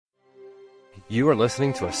You are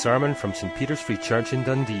listening to a sermon from St. Peter's Free Church in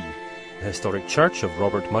Dundee, the historic church of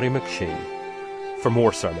Robert Murray McShane. For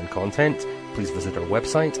more sermon content, please visit our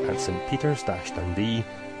website at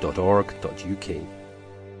stpeters-dundee.org.uk.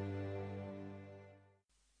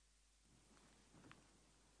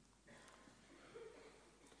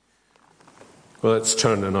 Well, let's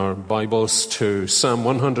turn in our Bibles to Psalm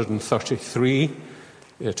 133.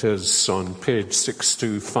 It is on page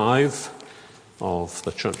 625 of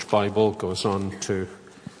the Church Bible, goes on to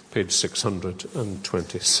page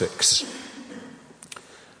 626.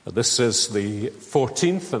 This is the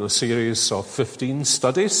 14th in a series of 15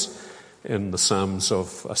 studies in the Psalms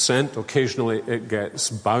of Ascent. Occasionally it gets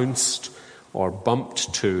bounced or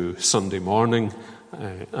bumped to Sunday morning,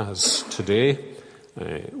 as today.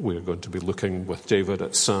 We're going to be looking with David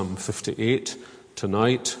at Psalm 58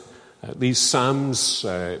 tonight. These Psalms,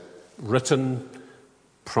 written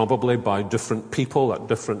probably by different people at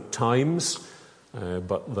different times,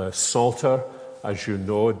 but the Psalter, as you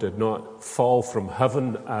know, did not fall from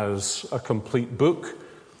heaven as a complete book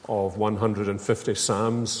of 150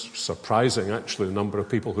 Psalms. Surprising, actually, the number of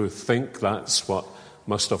people who think that's what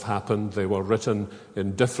must have happened. They were written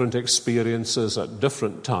in different experiences at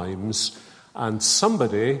different times, and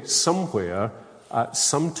somebody, somewhere, at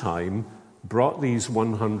some time, brought these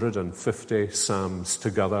 150 Psalms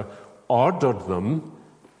together, ordered them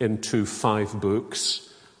into 5 books,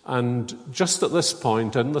 and just at this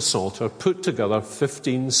point in the Psalter put together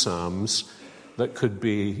 15 Psalms that could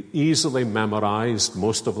be easily memorized,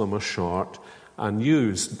 most of them are short, and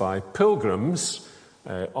used by pilgrims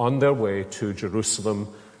on their way to Jerusalem,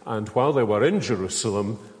 and while they were in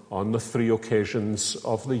Jerusalem on the 3 occasions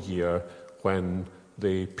of the year when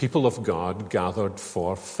the people of God gathered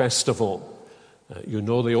for festival. You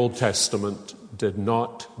know, the Old Testament did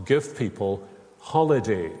not give people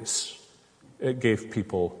holidays. It gave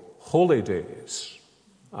people holy days.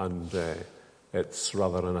 And it's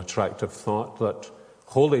rather an attractive thought that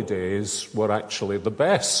holy days were actually the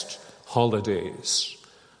best holidays.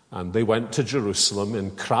 And they went to Jerusalem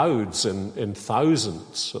in crowds, in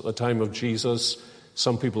thousands. At the time of Jesus,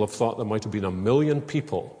 some people have thought there might have been 1 million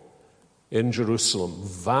people in Jerusalem,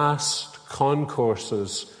 vast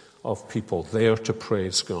concourses of people there to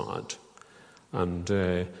praise God. And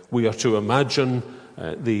we are to imagine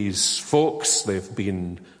these folks, they've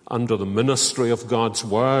been under the ministry of God's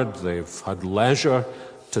Word, they've had leisure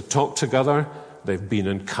to talk together, they've been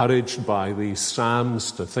encouraged by these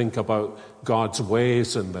Psalms to think about God's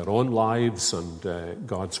ways in their own lives and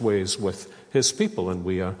God's ways with His people. And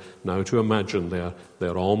we are now to imagine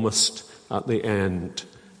they're almost at the end.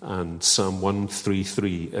 And Psalm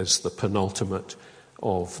 133 is the penultimate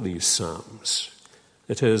of these Psalms.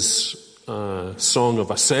 It is a song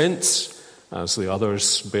of ascents, as the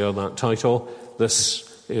others bear that title. This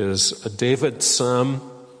is a David psalm,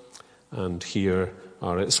 and here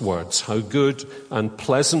are its words. How good and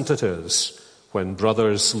pleasant it is when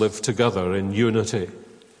brothers live together in unity.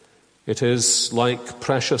 It is like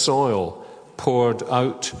precious oil poured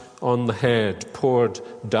out on the head, poured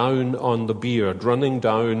down on the beard, running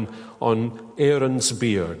down on Aaron's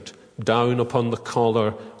beard, down upon the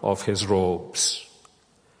collar of his robes.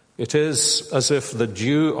 It is as if the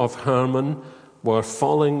dew of Hermon were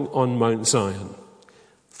falling on Mount Zion,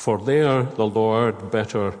 for there the Lord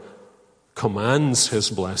better commands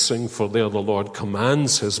His blessing, for there the Lord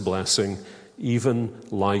commands His blessing, even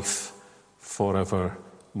life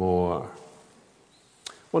forevermore.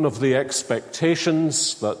 One of the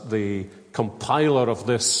expectations that the compiler of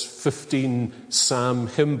this 15-psalm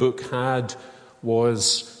hymn book had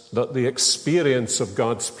was that the experience of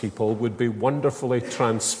God's people would be wonderfully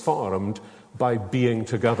transformed by being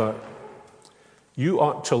together. You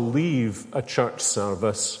ought to leave a church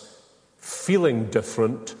service feeling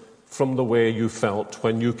different from the way you felt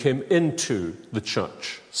when you came into the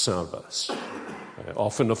church service.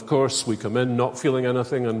 Often, of course, we come in not feeling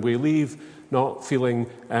anything and we leave not feeling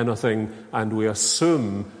anything, and we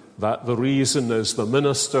assume that the reason is the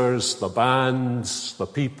ministers, the bands, the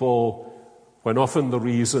people, when often the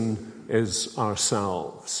reason is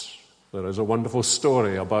ourselves. There is a wonderful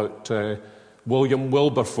story about William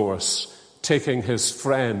Wilberforce taking his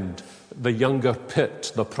friend, the younger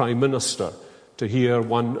Pitt, the Prime Minister, to hear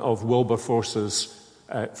one of Wilberforce's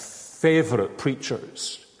favourite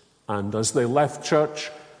preachers. And as they left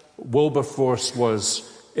church, Wilberforce was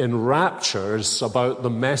in raptures about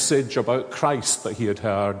the message about Christ that he had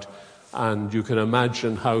heard, and you can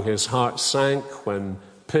imagine how his heart sank when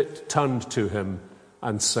Pitt turned to him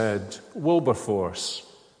and said, Wilberforce,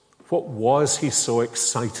 what was he so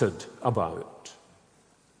excited about?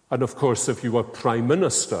 And of course, if you were Prime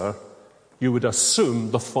Minister, you would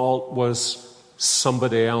assume the fault was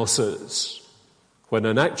somebody else's, when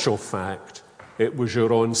in actual fact it was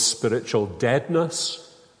your own spiritual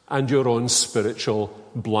deadness and your own spiritual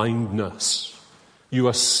blindness. You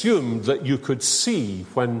assumed that you could see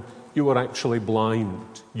when you were actually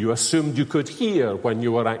blind. You assumed you could hear when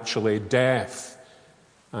you were actually deaf.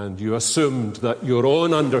 And you assumed that your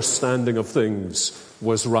own understanding of things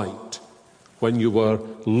was right when you were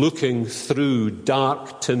looking through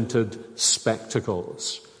dark-tinted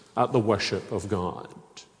spectacles at the worship of God.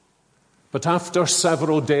 But after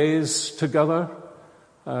several days together,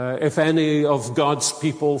 if any of God's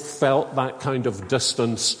people felt that kind of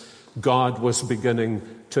distance, God was beginning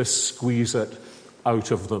to squeeze it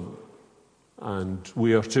out of them. And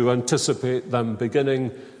we are to anticipate them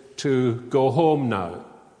beginning to go home now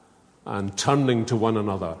and turning to one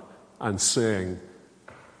another and saying,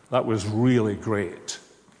 "That was really great,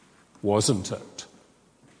 wasn't it?"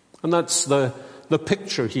 And that's the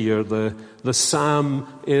picture here. The psalm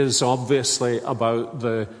is obviously about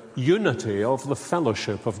the unity of the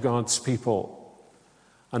fellowship of God's people.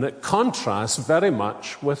 And it contrasts very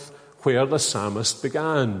much with where the psalmist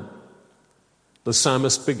began. The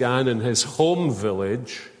psalmist began in his home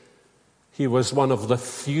village. He was one of the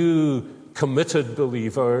few committed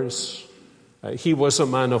believers. He was a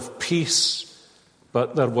man of peace,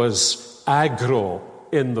 but there was aggro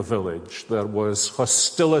in the village. There was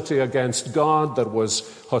hostility against God. There was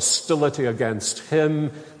hostility against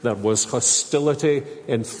him. There was hostility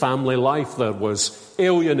in family life. There was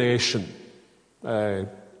alienation.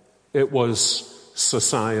 It was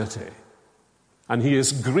society. And he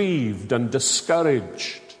is grieved and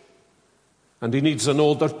discouraged. And he needs an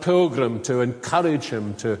older pilgrim to encourage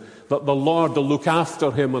him, that the Lord will look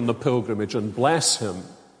after him on the pilgrimage and bless him.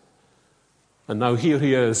 And now here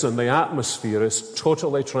he is, and the atmosphere is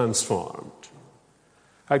totally transformed.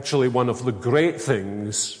 Actually, one of the great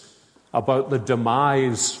things about the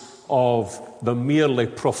demise of the merely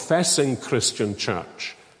professing Christian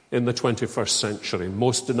church in the 21st century,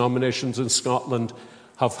 most denominations in Scotland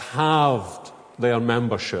have halved their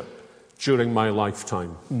membership during my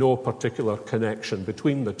lifetime. No particular connection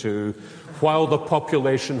between the two, while the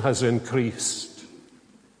population has increased.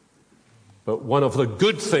 But one of the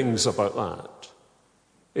good things about that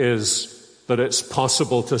is that it's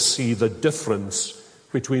possible to see the difference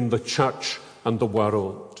between the church and the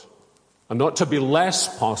world, and not to be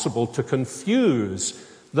less possible to confuse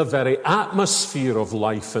the very atmosphere of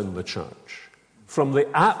life in the church from the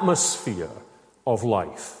atmosphere of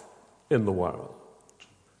life in the world.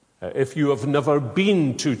 If you have never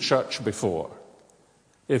been to church before,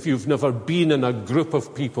 if you've never been in a group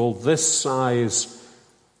of people this size,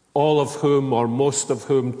 all of whom or most of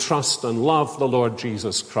whom trust and love the Lord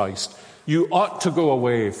Jesus Christ, you ought to go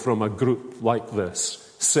away from a group like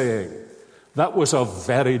this saying, that was a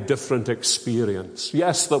very different experience.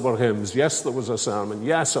 Yes, there were hymns. Yes, there was a sermon.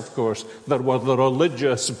 Yes, of course, there were the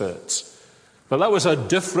religious bits. But that was a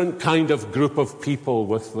different kind of group of people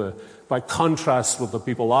by contrast with the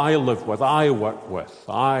people I live with, I work with,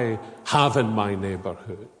 I have in my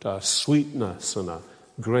neighborhood. A sweetness and a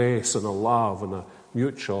grace and a love and a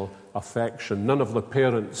mutual affection. None of the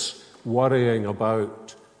parents worrying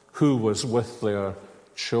about who was with their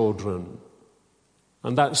children.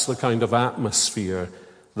 And that's the kind of atmosphere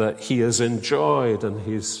that he has enjoyed, and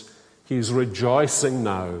he's rejoicing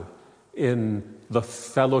now in the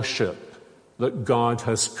fellowship that God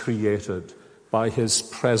has created by his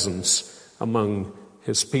presence among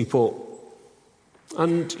his people.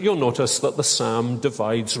 And you'll notice that the psalm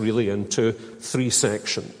divides really into three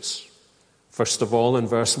sections. First of all, in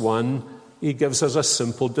verse 1, he gives us a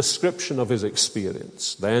simple description of his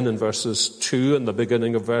experience. Then in verses 2 and the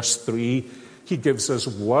beginning of verse 3, he gives us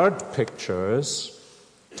word pictures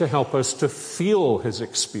to help us to feel his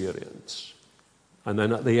experience. And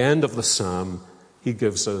then at the end of the psalm, he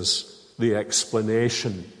gives us the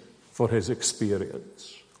explanation for his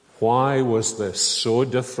experience. Why was this so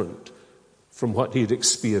different from what he'd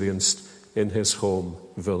experienced in his home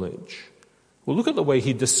village? Well, look at the way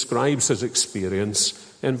he describes his experience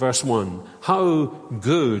in verse 1. How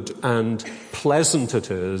good and pleasant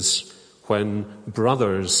it is when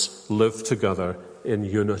brothers live together in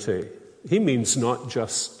unity. He means not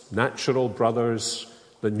just natural brothers,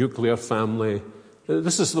 the nuclear family.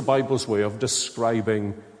 This is the Bible's way of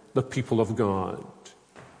describing the people of God.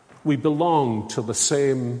 We belong to the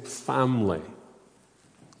same family.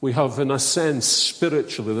 We have, in a sense,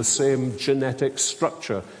 spiritually, the same genetic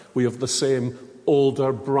structure. We have the same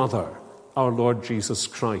older brother, our Lord Jesus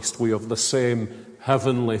Christ. We have the same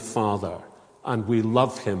heavenly Father, and we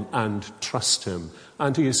love him and trust him.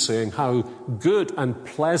 And he is saying how good and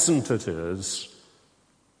pleasant it is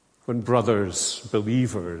when brothers,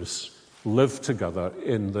 believers, live together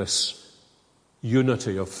in this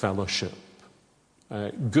unity of fellowship.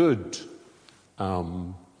 Good.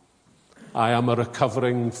 I am a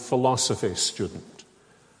recovering philosophy student,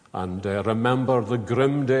 and remember the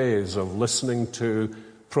grim days of listening to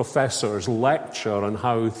professors lecture on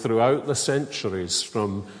how throughout the centuries,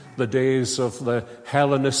 from the days of the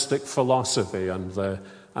Hellenistic philosophy and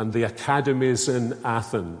the academies in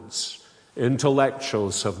Athens,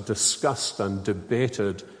 intellectuals have discussed and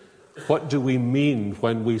debated what do we mean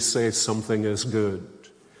when we say something is good.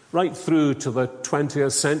 Right through to the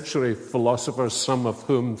 20th century philosophers, some of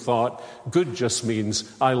whom thought good just means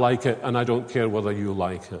I like it and I don't care whether you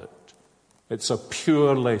like it. It's a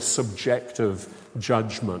purely subjective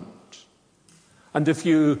judgment. And if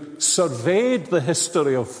you surveyed the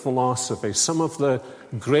history of philosophy, some of the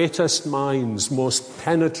greatest minds, most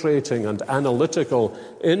penetrating and analytical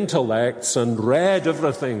intellects, and read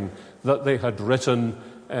everything that they had written,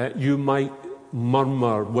 you might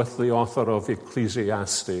murmur with the author of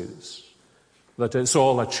Ecclesiastes that it's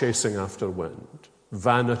all a chasing after wind,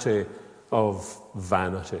 vanity of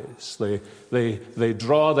vanities. They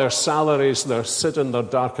draw their salaries, they sit in their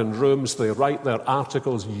darkened rooms, they write their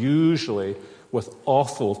articles, usually with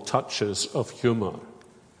awful touches of humor.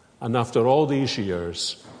 And after all these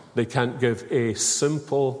years, they can't give a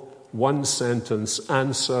simple one-sentence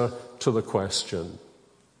answer to the question,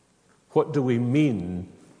 what do we mean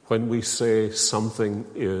when we say something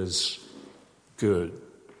is good?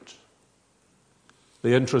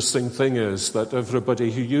 The interesting thing is that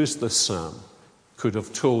everybody who used this psalm could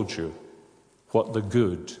have told you what the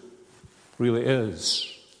good really is.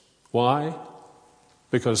 Why?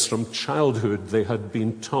 Because from childhood they had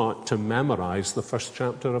been taught to memorize the first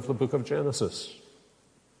chapter of the book of Genesis.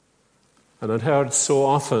 And had heard so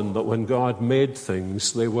often that when God made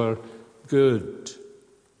things, they were good.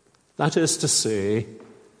 That is to say,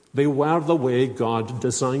 they were the way God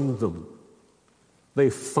designed them. They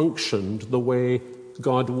functioned the way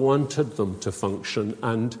God wanted them to function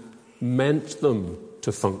and meant them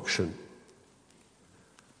to function.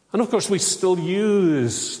 And of course, we still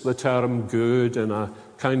use the term good in a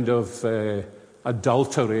kind of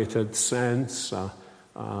adulterated sense,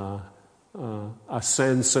 a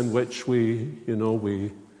sense in which we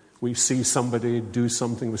see somebody do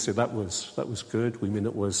something, we say that was good. We mean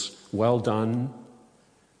it was well done.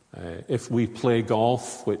 If we play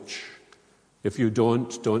golf, which if you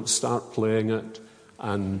don't start playing it,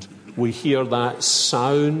 and we hear that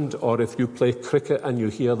sound, or if you play cricket and you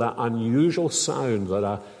hear that unusual sound that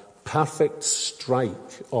a perfect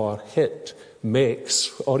strike or hit makes,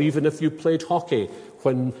 or even if you played hockey,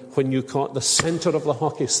 when you caught the center of the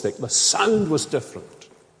hockey stick, the sound was different.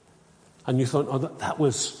 And you thought, oh, that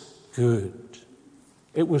was good.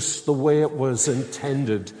 It was the way it was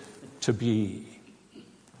intended to be.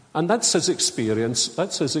 And that's his experience.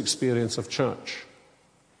 That's his experience of church.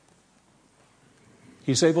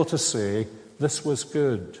 He's able to say, this was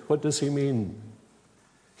good. What does he mean?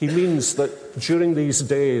 He means that during these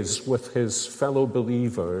days with his fellow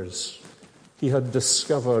believers, he had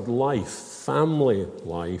discovered life, family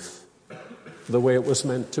life, the way it was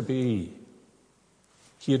meant to be.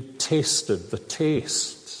 He had tasted the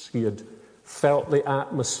tastes. He had felt the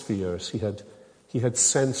atmospheres. He had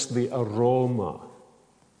sensed the aroma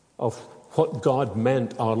of what God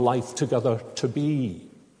meant our life together to be.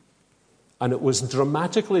 And it was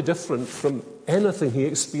dramatically different from anything he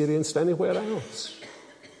experienced anywhere else.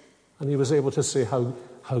 And he was able to say how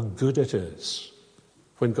good it is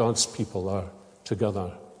when God's people are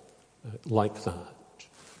together like that.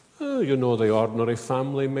 The ordinary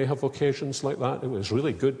family may have occasions like that. It was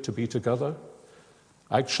really good to be together.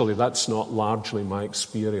 Actually, that's not largely my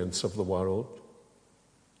experience of the world.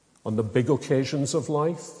 On the big occasions of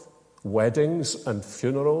life, weddings and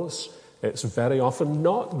funerals, it's very often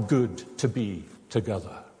not good to be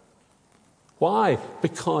together. Why?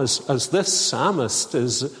 Because as this psalmist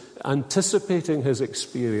is anticipating his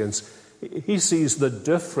experience, he sees the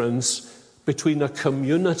difference between a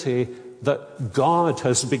community that God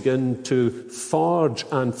has begun to forge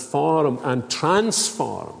and form and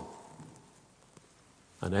transform,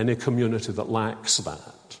 and any community that lacks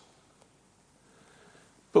that.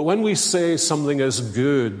 But when we say something is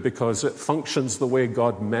good because it functions the way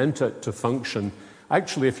God meant it to function,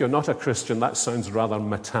 actually, if you're not a Christian, that sounds rather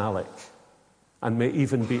metallic and may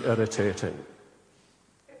even be irritating.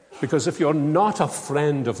 Because if you're not a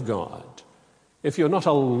friend of God, if you're not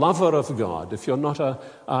a lover of God, if you're not a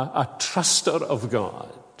truster of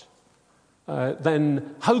God,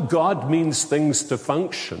 then how God means things to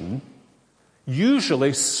function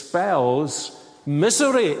usually spells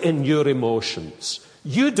misery in your emotions.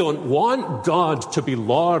 You don't want God to be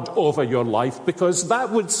Lord over your life because that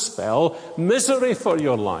would spell misery for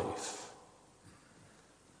your life.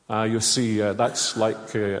 You see, that's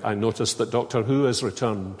like I noticed that Doctor Who has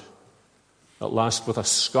returned at last with a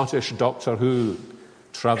Scottish Doctor Who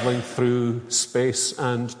travelling through space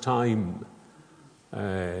and time.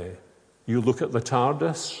 You look at the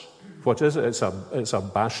TARDIS. What is it? It's a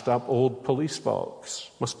bashed up old police box.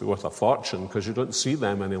 Must be worth a fortune because you don't see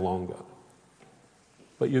them any longer.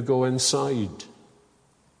 But you go inside,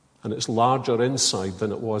 and it's larger inside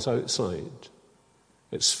than it was outside.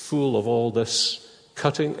 It's full of all this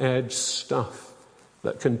cutting-edge stuff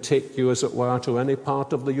that can take you, as it were, to any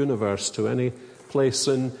part of the universe, to any place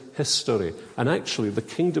in history. And actually, the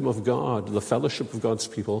kingdom of God, the fellowship of God's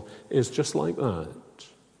people, is just like that.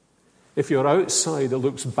 If you're outside, it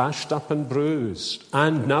looks bashed up and bruised,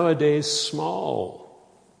 and nowadays small.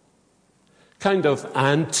 Kind of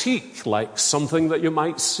antique, like something that you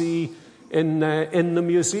might see in the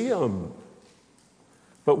museum.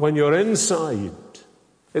 But when you're inside,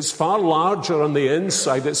 it's far larger on the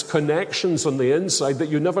inside. It's connections on the inside that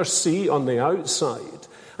you never see on the outside.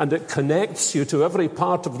 And it connects you to every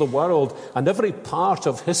part of the world and every part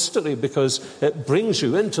of history because it brings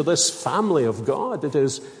you into this family of God. It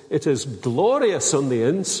is glorious on the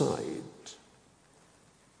inside.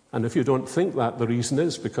 And if you don't think that, the reason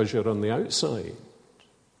is because you're on the outside.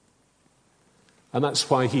 And that's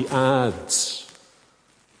why he adds.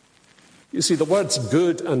 You see, the words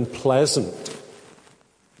good and pleasant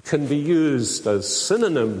can be used as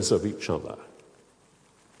synonyms of each other,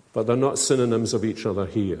 but they're not synonyms of each other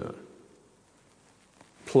here.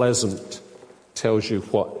 Pleasant tells you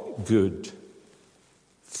what good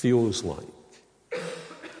feels like,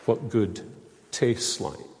 what good tastes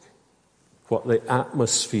like, what the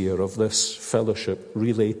atmosphere of this fellowship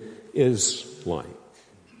really is like.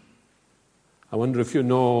 I wonder if you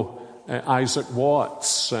know Isaac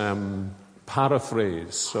Watts'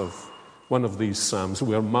 paraphrase of one of these psalms.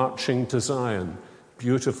 We're marching to Zion,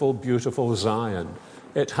 beautiful, beautiful Zion.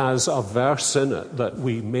 It has a verse in it that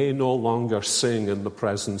we may no longer sing in the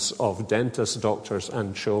presence of dentists, doctors,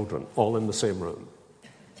 and children, all in the same room.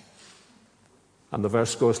 And the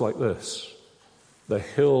verse goes like this. The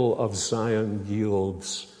hill of Zion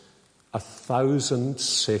yields 1,000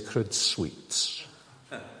 sacred sweets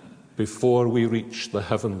before we reach the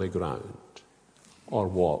heavenly ground or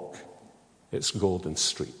walk its golden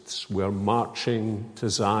streets. We're marching to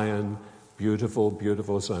Zion, beautiful,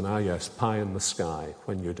 beautiful Zion. Ah, yes, pie in the sky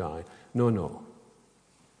when you die. No.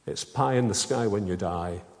 It's pie in the sky when you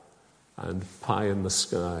die and pie in the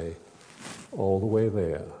sky all the way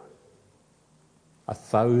there.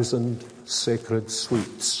 1,000 sacred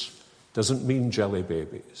sweets doesn't mean jelly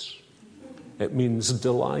babies. It means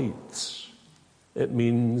delights. It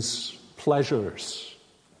means pleasures.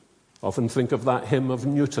 Often think of that hymn of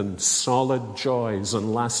Newton, solid joys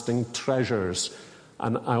and lasting treasures.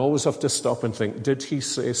 And I always have to stop and think, did he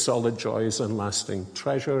say solid joys and lasting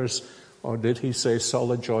treasures, or did he say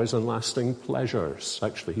solid joys and lasting pleasures?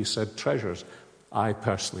 Actually, he said treasures. I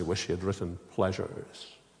personally wish he had written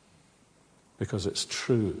pleasures, because it's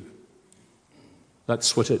true.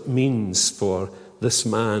 That's what it means for this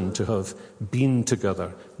man to have been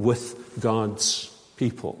together with God's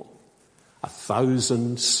people.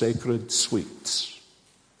 1,000 sacred sweets.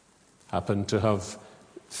 Happened to have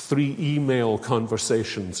 3 email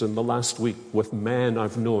conversations in the last week with men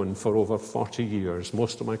I've known for over 40 years,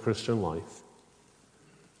 most of my Christian life.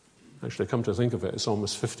 Actually, come to think of it, it's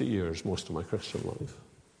almost 50 years, most of my Christian life.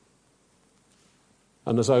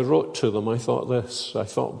 And as I wrote to them, I thought this. I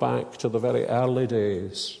thought back to the very early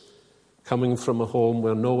days, coming from a home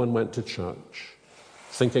where no one went to church,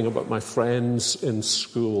 thinking about my friends in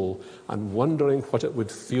school and wondering what it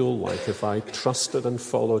would feel like if I trusted and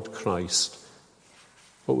followed Christ.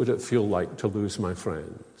 What would it feel like to lose my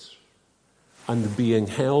friends? And being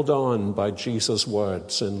held on by Jesus'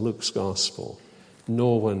 words in Luke's gospel, no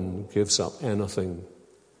one gives up anything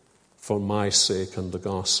for my sake and the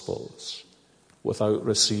gospel's without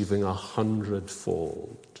receiving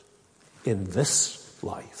 100-fold in this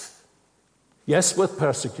life. Yes, with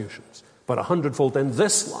persecutions, but 100-fold in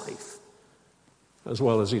this life, as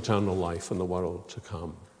well as eternal life in the world to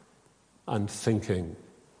come. And thinking,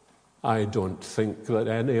 I don't think that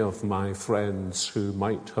any of my friends who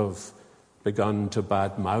might have begun to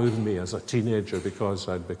badmouth me as a teenager because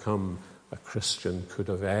I'd become a Christian could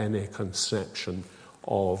have any conception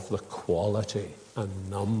of the quality and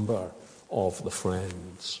number of the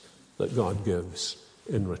friends that God gives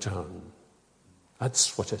in return.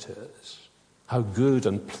 That's what it is. How good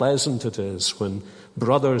and pleasant it is when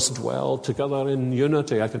brothers dwell together in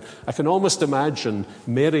unity. I can almost imagine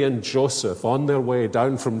Mary and Joseph on their way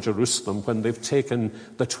down from Jerusalem when they've taken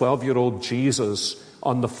the 12-year-old Jesus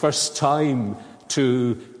on the first time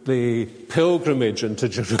to the pilgrimage into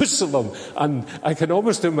Jerusalem. And I can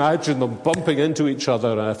almost imagine them bumping into each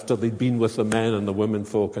other after they'd been with the men and the women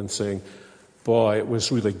folk and saying, boy, it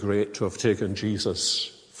was really great to have taken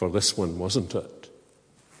Jesus for this one, wasn't it?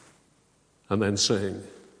 And then saying,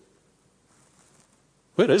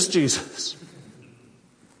 where is Jesus?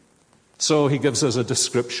 So he gives us a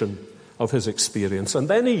description of his experience. And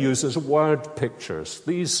then he uses word pictures.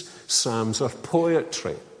 These psalms are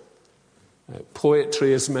poetry.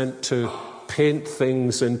 Poetry is meant to paint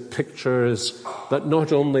things in pictures that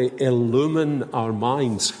not only illumine our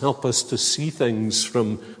minds, help us to see things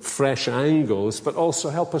from fresh angles, but also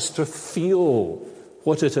help us to feel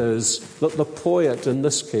what it is that the poet, in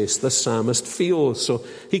this case, the psalmist, feels. So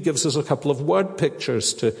he gives us a couple of word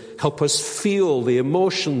pictures to help us feel the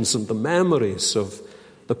emotions and the memories of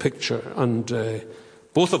the picture. And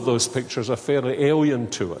both of those pictures are fairly alien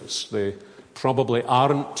to us. They probably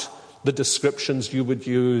aren't the descriptions you would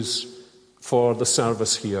use for the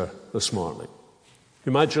service here this morning.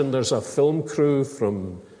 Imagine there's a film crew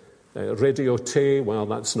from Radio Tay, well,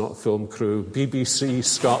 that's not a film crew, BBC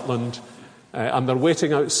Scotland, and they're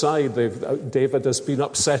waiting outside. David has been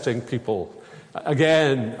upsetting people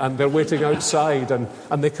again, and they're waiting outside, and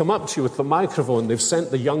they come up to you with the microphone. They've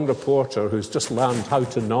sent the young reporter who's just learned how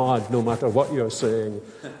to nod no matter what you're saying,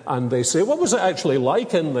 and they say, what was it actually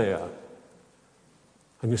like in there?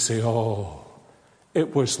 And you say, oh,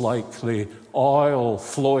 it was like the oil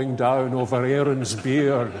flowing down over Aaron's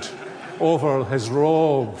beard, over his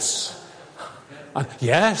robes. And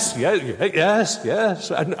yes.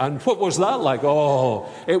 And what was that like? Oh,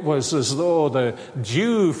 it was as though the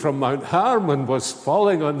dew from Mount Hermon was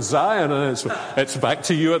falling on Zion, and it's back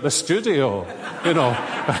to you at the studio. You know,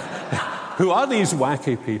 who are these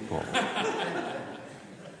wacky people?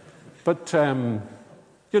 But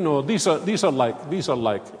you know, these are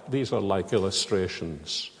like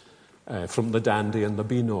illustrations from the Dundee and the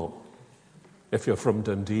Beano, if you're from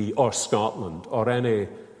Dundee or Scotland or any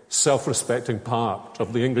self-respecting part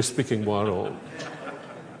of the English-speaking world.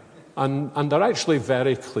 And they're actually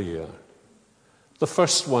very clear. The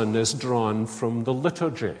first one is drawn from the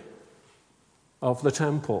liturgy of the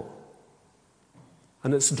temple.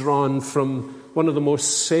 And it's drawn from one of the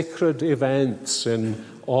most sacred events in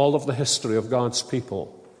all of the history of God's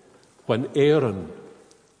people, when Aaron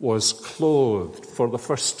was clothed for the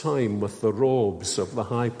first time with the robes of the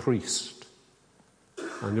high priest.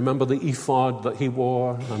 And remember the ephod that he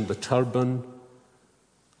wore and the turban.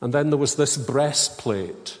 And then there was this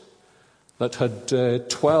breastplate that had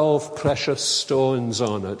 12 precious stones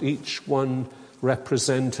on it, each one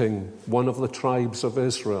representing one of the tribes of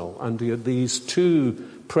Israel. And he had these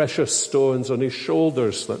 2 precious stones on his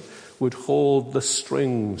shoulders that would hold the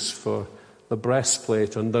strings for the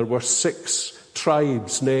breastplate. And there were 6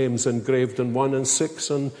 tribes' names engraved on one and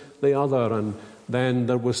 6 on the other. And then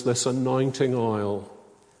there was this anointing oil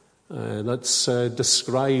that's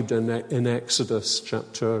described in Exodus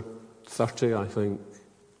chapter 30, I think.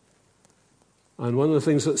 And one of the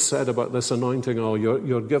things that's said about this anointing oil,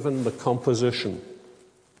 you're given the composition.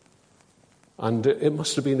 And it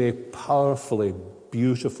must have been a powerfully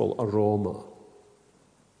beautiful aroma.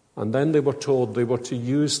 And then they were told they were to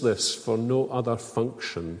use this for no other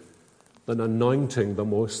function than anointing the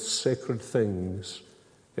most sacred things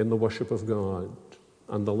in the worship of God.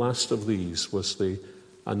 And the last of these was the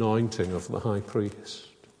anointing of the high priest.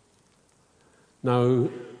 Now,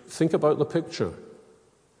 think about the picture.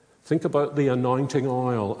 Think about the anointing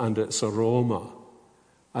oil and its aroma.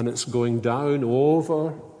 And it's going down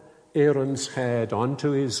over Aaron's head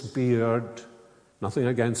onto his beard. Nothing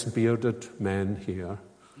against bearded men here.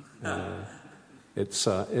 It's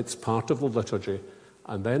part of the liturgy.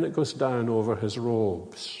 And then it goes down over his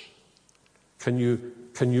robes. Can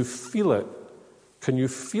you feel it? Can you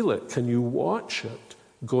feel it? Can you watch it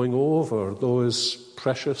going over those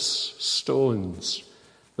precious stones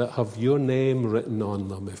that have your name written on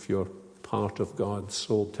them if you're part of God's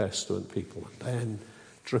Old Testament people, and then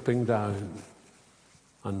dripping down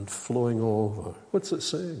and flowing over? What's it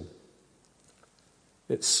saying?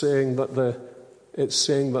 It's saying that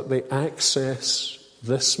the access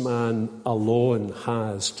this man alone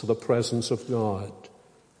has to the presence of God.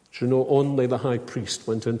 Do you know, only the high priest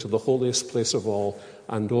went into the holiest place of all,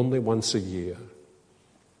 and only once a year.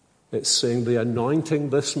 It's saying the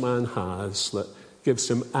anointing this man has that gives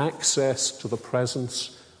him access to the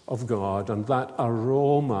presence of God, and that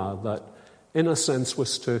aroma that, in a sense,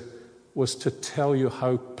 was to was to tell you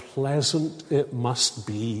how pleasant it must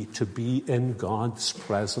be to be in God's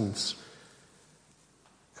presence.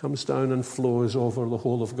 Comes down and flows over the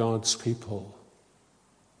whole of God's people.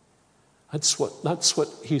 That's what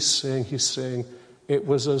he's saying. He's saying, it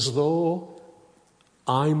was as though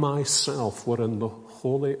I myself were in the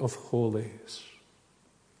Holy of Holies.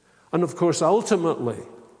 And of course, ultimately,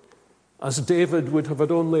 as David would have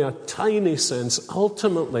had only a tiny sense,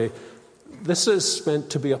 ultimately, this is meant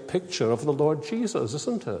to be a picture of the Lord Jesus,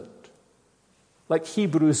 isn't it? Like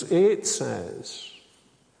Hebrews 8 says,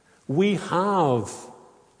 we have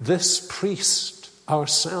this priest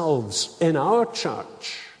ourselves in our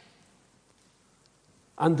church.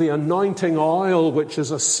 And the anointing oil, which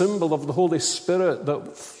is a symbol of the Holy Spirit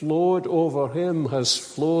that flowed over him, has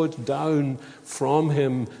flowed down from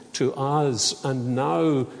him to us. And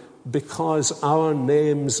now, because our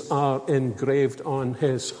names are engraved on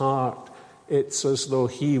his heart, it's as though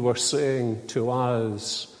he were saying to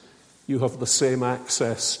us, you have the same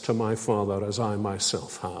access to my Father as I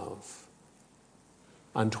myself have.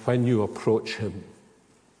 And when you approach him,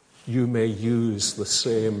 you may use the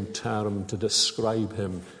same term to describe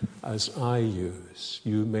him as I use.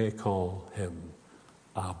 You may call him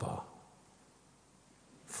Abba,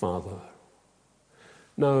 Father.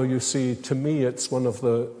 Now, you see, to me, it's one of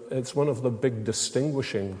the big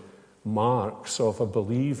distinguishing marks of a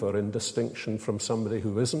believer in distinction from somebody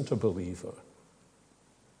who isn't a believer.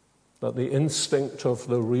 That the instinct of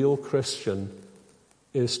the real Christian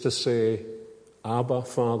is to say, Abba,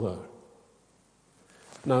 Father.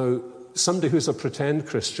 Now, somebody who's a pretend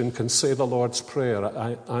Christian can say the Lord's Prayer.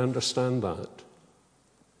 I understand that.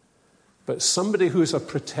 But somebody who's a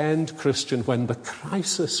pretend Christian, when the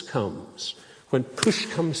crisis comes, when push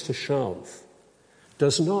comes to shove,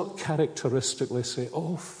 does not characteristically say,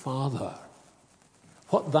 oh, Father.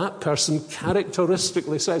 What that person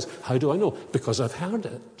characteristically says, how do I know? Because I've heard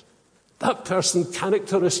it. That person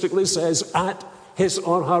characteristically says at his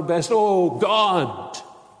or her best, oh, God.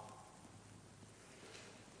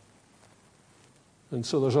 And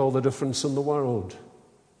so there's all the difference in the world.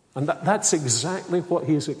 And that's exactly what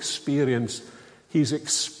he's experienced. He's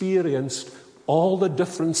experienced all the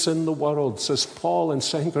difference in the world. Says Paul in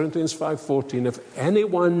 2 Corinthians 5:14, if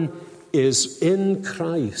anyone is in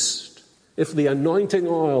Christ, if the anointing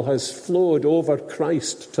oil has flowed over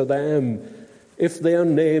Christ to them, if their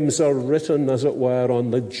names are written, as it were,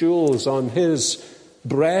 on the jewels on his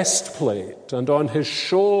breastplate and on his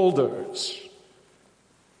shoulders,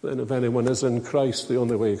 then if anyone is in Christ, the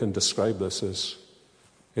only way you can describe this is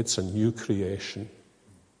it's a new creation.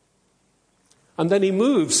 And then he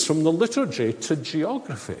moves from the liturgy to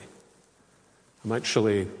geography. I'm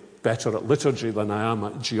actually better at liturgy than I am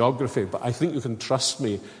at geography, but I think you can trust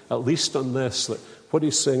me, at least on this, that what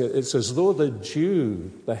he's saying, it's as though the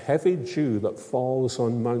dew, the heavy dew that falls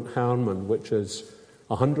on Mount Hermon, which is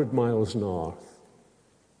 100 miles north,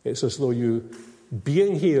 it's as though you,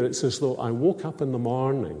 being here, it's as though I woke up in the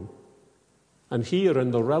morning, and here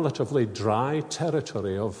in the relatively dry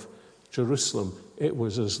territory of Jerusalem, it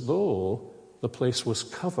was as though the place was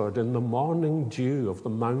covered in the morning dew of the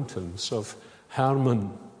mountains of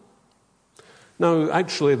Hermon. Now,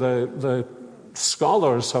 actually, the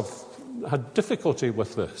scholars have had difficulty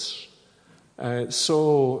with this.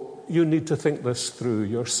 So you need to think this through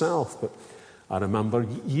yourself. But I remember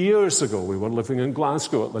years ago, we were living in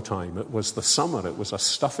Glasgow at the time. It was the summer. It was a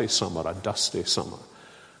stuffy summer, a dusty summer.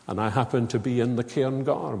 And I happened to be in the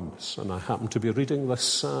Cairngorms, and I happened to be reading this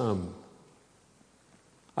psalm.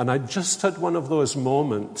 And I just had one of those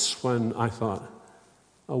moments when I thought,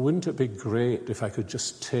 oh, wouldn't it be great if I could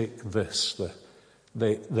just take this,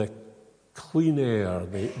 the clean air,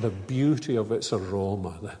 the beauty of its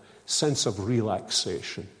aroma, the sense of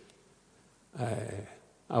relaxation.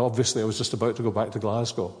 Obviously, I was just about to go back to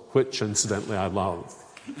Glasgow, which, incidentally, I love.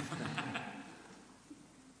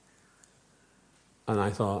 And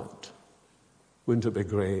I thought, wouldn't it be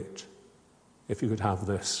great if you could have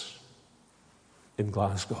this in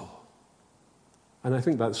Glasgow? And I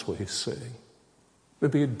think that's what he's saying.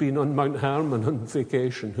 Maybe he'd been on Mount Hermon on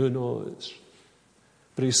vacation, who knows?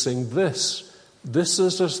 But he's saying this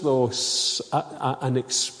is as though an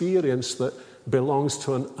experience that belongs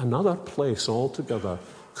to another place altogether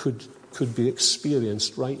could be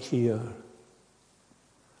experienced right here.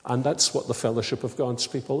 And that's what the fellowship of God's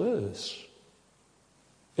people is.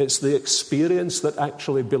 It's the experience that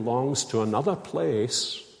actually belongs to another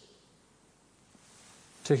place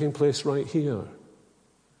taking place right here.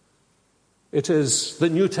 It is the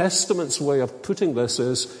New Testament's way of putting this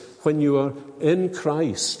is when you are in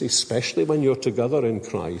Christ, especially when you're together in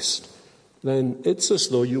Christ, then it's as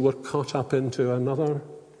though you were caught up into another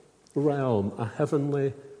realm, a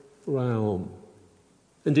heavenly realm.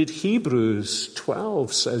 Indeed, Hebrews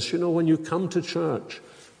 12 says, when you come to church,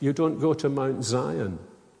 you don't go to Mount Zion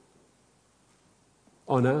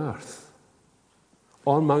on earth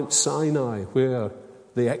or Mount Sinai where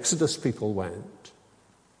the Exodus people went.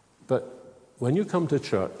 But when you come to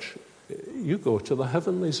church, you go to the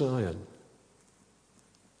heavenly Zion.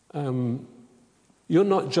 You're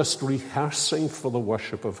not just rehearsing for the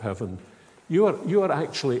worship of heaven. You are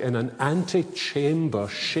actually in an antechamber,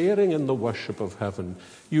 sharing in the worship of heaven.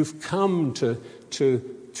 You've come to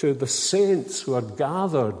the saints who are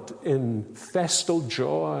gathered in festal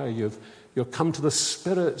joy. You've come to the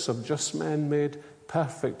spirits of just men made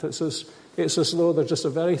perfect. It's as though there's just a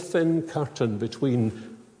very thin curtain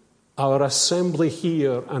between our assembly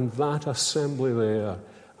here and that assembly there.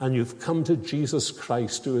 And you've come to Jesus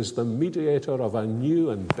Christ, who is the mediator of a new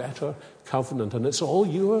and better covenant. And it's all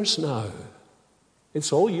yours now.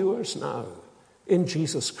 It's all yours now in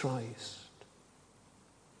Jesus Christ.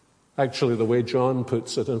 Actually, the way John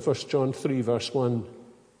puts it in 1 John 3, verse 1,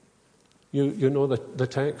 you know the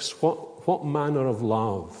text. What manner of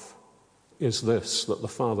love is this that the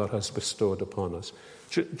Father has bestowed upon us?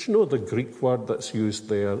 Do you know the Greek word that's used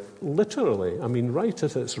there? Literally, right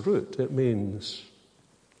at its root, it means,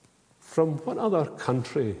 from what other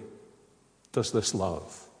country does this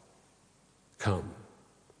love come?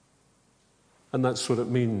 And that's what it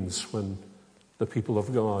means when the people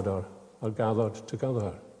of God are gathered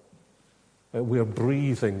together. We're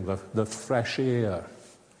breathing the fresh air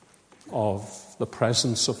of the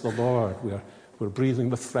presence of the Lord. We're breathing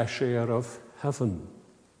the fresh air of heaven.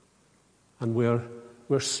 And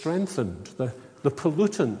we're strengthened. The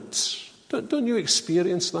pollutants. Don't you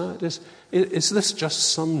experience that? Is this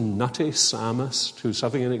just some nutty psalmist who's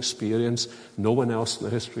having an experience no one else in the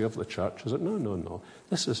history of the church? Is it? No.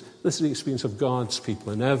 This is the experience of God's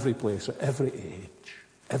people in every place, at every age,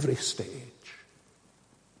 every stage.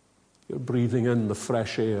 You're breathing in the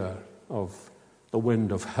fresh air of the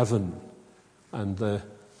wind of heaven and the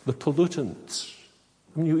pollutants.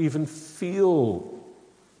 You even feel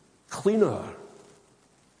cleaner.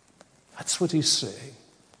 That's what he's saying.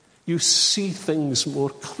 You see things more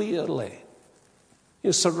clearly.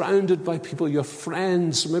 You're surrounded by people, your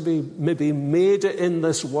friends, maybe made it in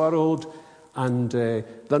this world, and they're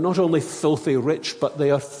not only filthy rich, but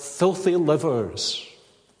they are filthy livers,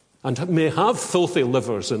 and may have filthy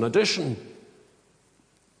livers in addition.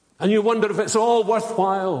 And you wonder if it's all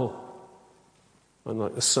worthwhile. And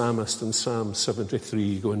like the psalmist in Psalm 73,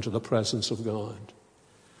 you go into the presence of God,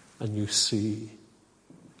 and you see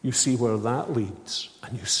where that leads,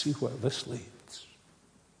 and you see where this leads.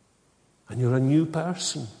 And you're a new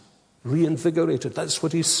person, reinvigorated. That's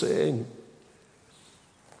what he's saying.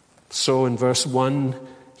 So in verse 1,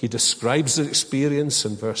 he describes the experience.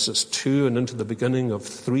 In verses 2 and into the beginning of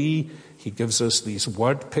 3, he gives us these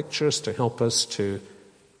word pictures to help us to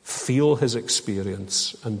feel his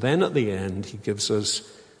experience. And then at the end, he gives us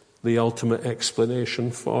the ultimate explanation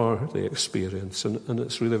for the experience. And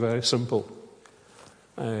it's really very simple.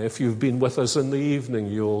 If you've been with us in the evening,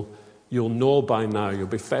 you'll know by now, you'll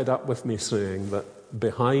be fed up with me saying that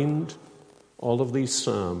behind all of these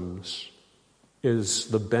psalms is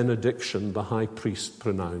the benediction the high priest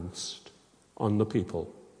pronounced on the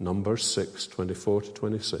people. Numbers 6, 24 to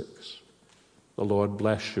 26. The Lord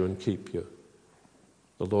bless you and keep you.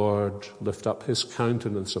 The Lord lift up his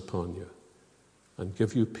countenance upon you and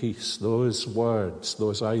give you peace. Those words,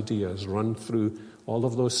 those ideas run through all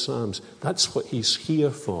of those psalms. That's what he's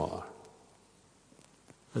here for.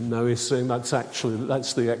 And now he's saying that's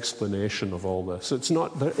the explanation of all this.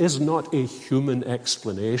 There is not a human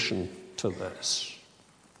explanation to this.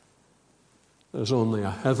 There's only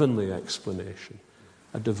a heavenly explanation,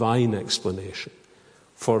 a divine explanation.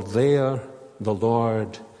 For there the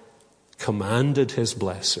Lord commanded his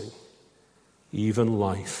blessing, even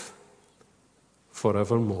life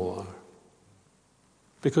forevermore.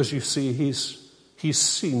 Because you see, he's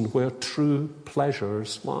seen where true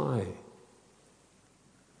pleasures lie.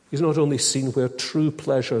 He's not only seen where true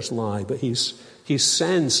pleasures lie, but he's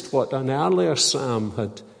sensed what an earlier psalm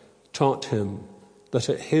had taught him, that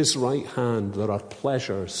at his right hand there are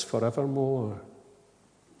pleasures forevermore.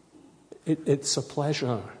 It's a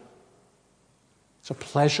pleasure. It's a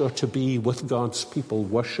pleasure to be with God's people,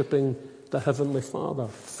 worshipping the Heavenly Father,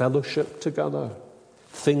 fellowship together,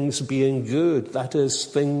 things being good, that is,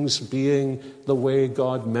 things being the way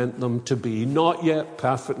God meant them to be, not yet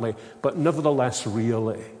perfectly, but nevertheless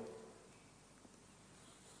really.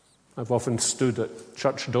 I've often stood at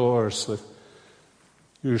church doors, they've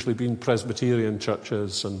usually been Presbyterian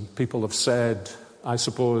churches, and people have said, I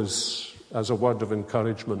suppose, as a word of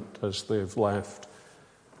encouragement as they've left.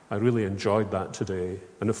 I really enjoyed that today.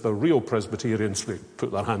 And if they're real Presbyterians, they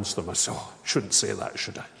put their hands to them. I say, oh, I shouldn't say that,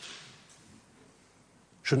 should I?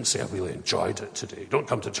 Shouldn't say I really enjoyed it today. Don't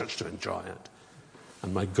come to church to enjoy it.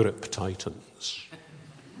 And my grip tightens.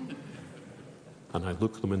 And I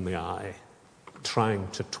look them in the eye, trying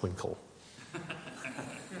to twinkle.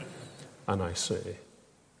 And I say,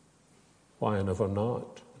 why on ever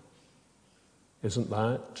not? Isn't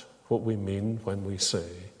that what we mean when we say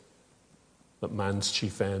that man's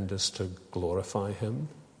chief end is to glorify him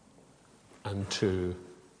and to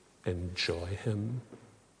enjoy him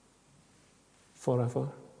forever?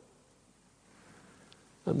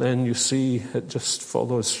 And then you see it just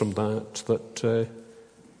follows from that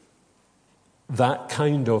that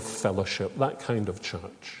kind of fellowship, that kind of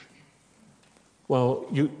church, well,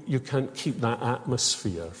 you can't keep that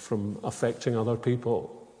atmosphere from affecting other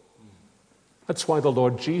people. That's why the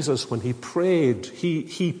Lord Jesus, when he prayed,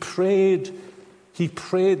 he prayed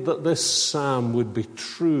that this psalm would be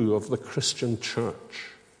true of the Christian church.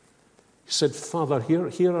 He said, Father, here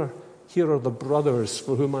are the brothers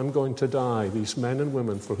for whom I'm going to die, these men and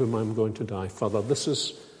women for whom I'm going to die. Father,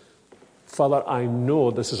 I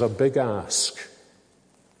know this is a big ask,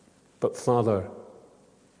 but Father,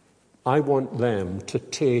 I want them to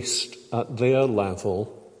taste at their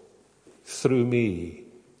level, through me,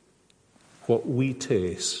 what we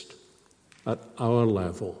taste at our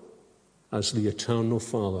level as the eternal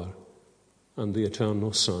Father and the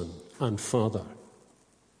eternal Son. And Father,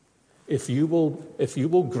 if you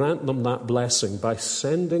will grant them that blessing by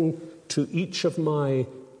sending to each of my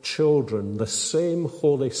children the same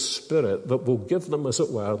Holy Spirit that will give them, as it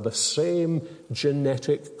were, the same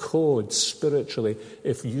genetic code spiritually,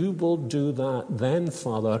 if you will do that, then,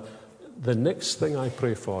 Father, the next thing I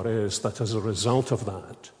pray for is that as a result of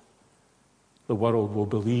that, the world will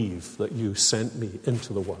believe that you sent me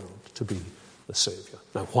into the world to be the Savior.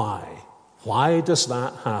 Now, why? Why does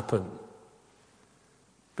that happen?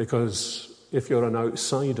 Because if you're an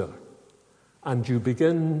outsider and you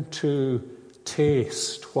begin to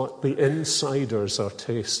taste what the insiders are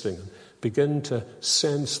tasting, begin to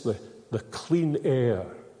sense the clean air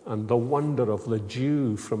and the wonder of the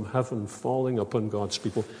dew from heaven falling upon God's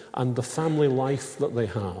people and the family life that they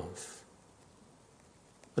have.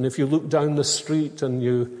 And if you look down the street and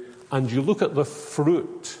you look at the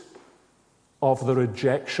fruit of the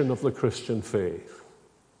rejection of the Christian faith,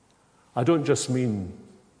 I don't just mean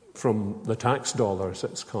from the tax dollars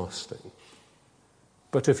it's costing,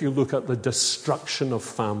 but if you look at the destruction of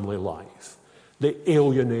family life, the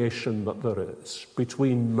alienation that there is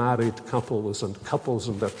between married couples and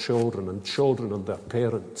their children and their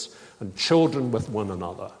parents and children with one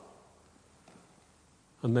another.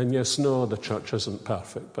 And then, yes, no, the church isn't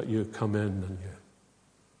perfect, but you come in and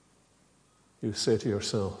you say to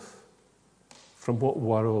yourself, from what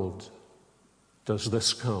world does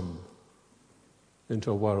this come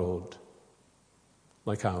into a world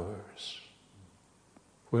like ours?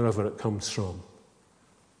 Wherever it comes from,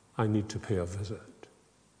 I need to pay a visit.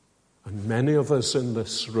 And many of us in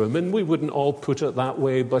this room, and we wouldn't all put it that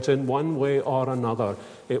way, but in one way or another,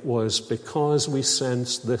 it was because we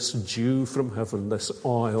sensed this dew from heaven, this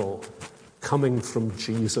oil coming from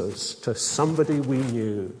Jesus to somebody we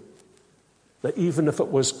knew, that even if it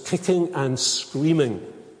was kicking and screaming,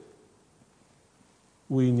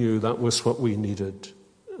 we knew that was what we needed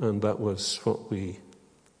and that was what we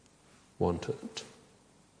wanted.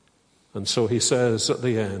 And so he says at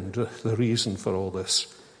the end, the reason for all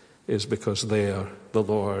this is because there, the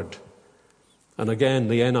Lord. And again,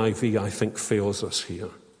 the NIV, I think, fails us here.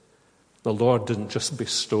 The Lord didn't just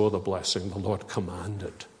bestow the blessing, the Lord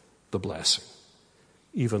commanded the blessing,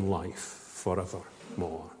 even life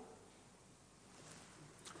forevermore.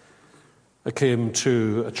 I came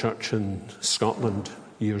to a church in Scotland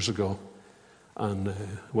years ago, and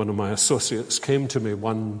one of my associates came to me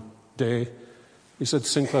one day. He said,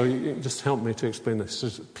 Sinclair, you just help me to explain this. He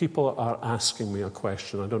says, people are asking me a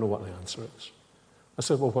question. I don't know what the answer is. I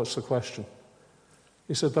said, well, what's the question?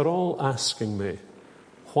 He said, they're all asking me,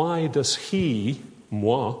 why does he,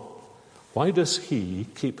 moi, why does he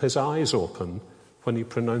keep his eyes open when he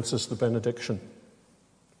pronounces the benediction?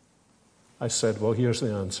 I said, well, here's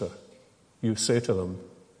the answer. You say to them,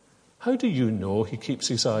 how do you know he keeps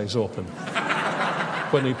his eyes open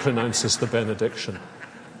when he pronounces the benediction?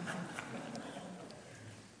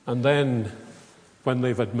 And then, when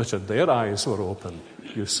they've admitted their eyes were open,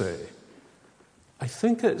 you say, I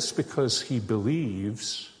think it's because he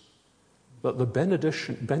believes that the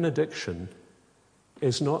benediction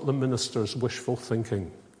is not the minister's wishful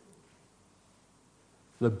thinking.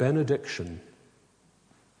 The benediction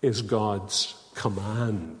is God's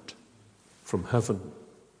command from heaven.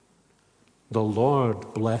 The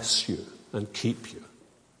Lord bless you and keep you.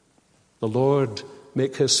 The Lord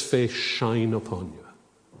make his face shine upon you.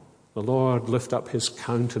 The Lord lift up his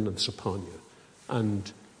countenance upon you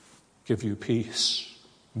and give you peace.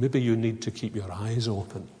 Maybe you need to keep your eyes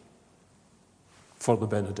open for the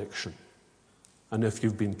benediction. And if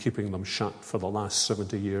you've been keeping them shut for the last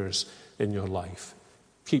 70 years in your life,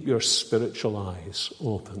 keep your spiritual eyes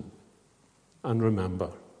open. And remember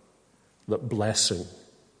that blessing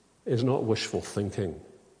is not wishful thinking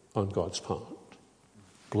on God's part.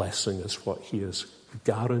 Blessing is what he is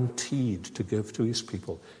guaranteed to give to his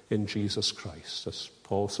people in Jesus Christ. As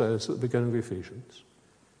Paul says at the beginning of Ephesians,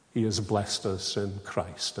 he has blessed us in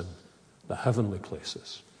Christ in the heavenly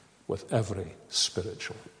places with every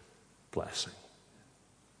spiritual blessing.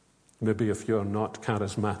 Maybe if you're not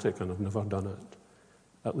charismatic and have never done it,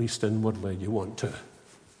 at least inwardly you want to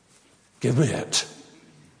give me it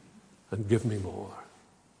and give me more.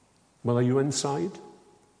 Well, are you inside?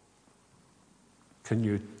 Can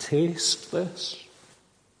you taste this?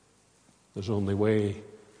 There's only way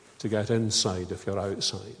to get inside if you're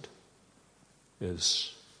outside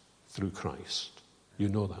is through Christ. You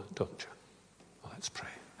know that, don't you? Well, let's pray.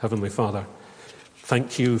 Heavenly Father,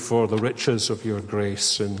 thank you for the riches of your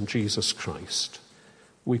grace in Jesus Christ.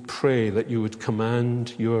 We pray that you would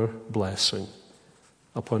command your blessing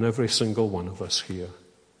upon every single one of us here.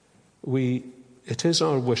 It is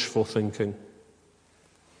our wishful thinking.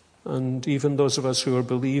 And even those of us who are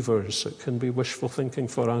believers, it can be wishful thinking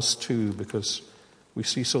for us too, because we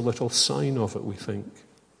see so little sign of it, we think.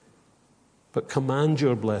 But command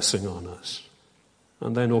your blessing on us,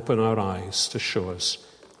 and then open our eyes to show us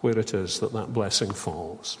where it is that that blessing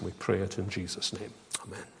falls. We pray it in Jesus' name.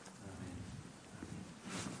 Amen.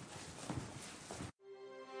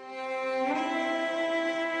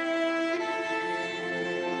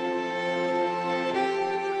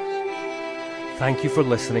 Thank you for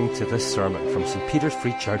listening to this sermon from St. Peter's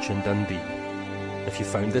Free Church in Dundee. If you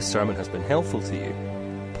found this sermon has been helpful to you,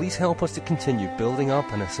 please help us to continue building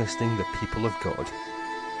up and assisting the people of God.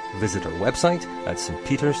 Visit our website at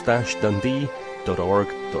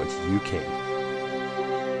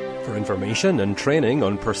stpeters-dundee.org.uk. For information and training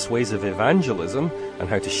on persuasive evangelism and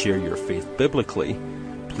how to share your faith biblically,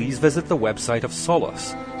 please visit the website of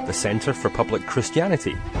Solas, the Centre for Public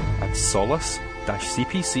Christianity, at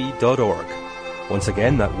solas-cpc.org. Once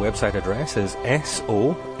again, that website address is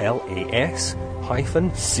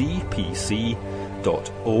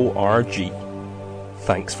solas-cpc.org.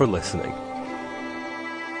 Thanks for listening.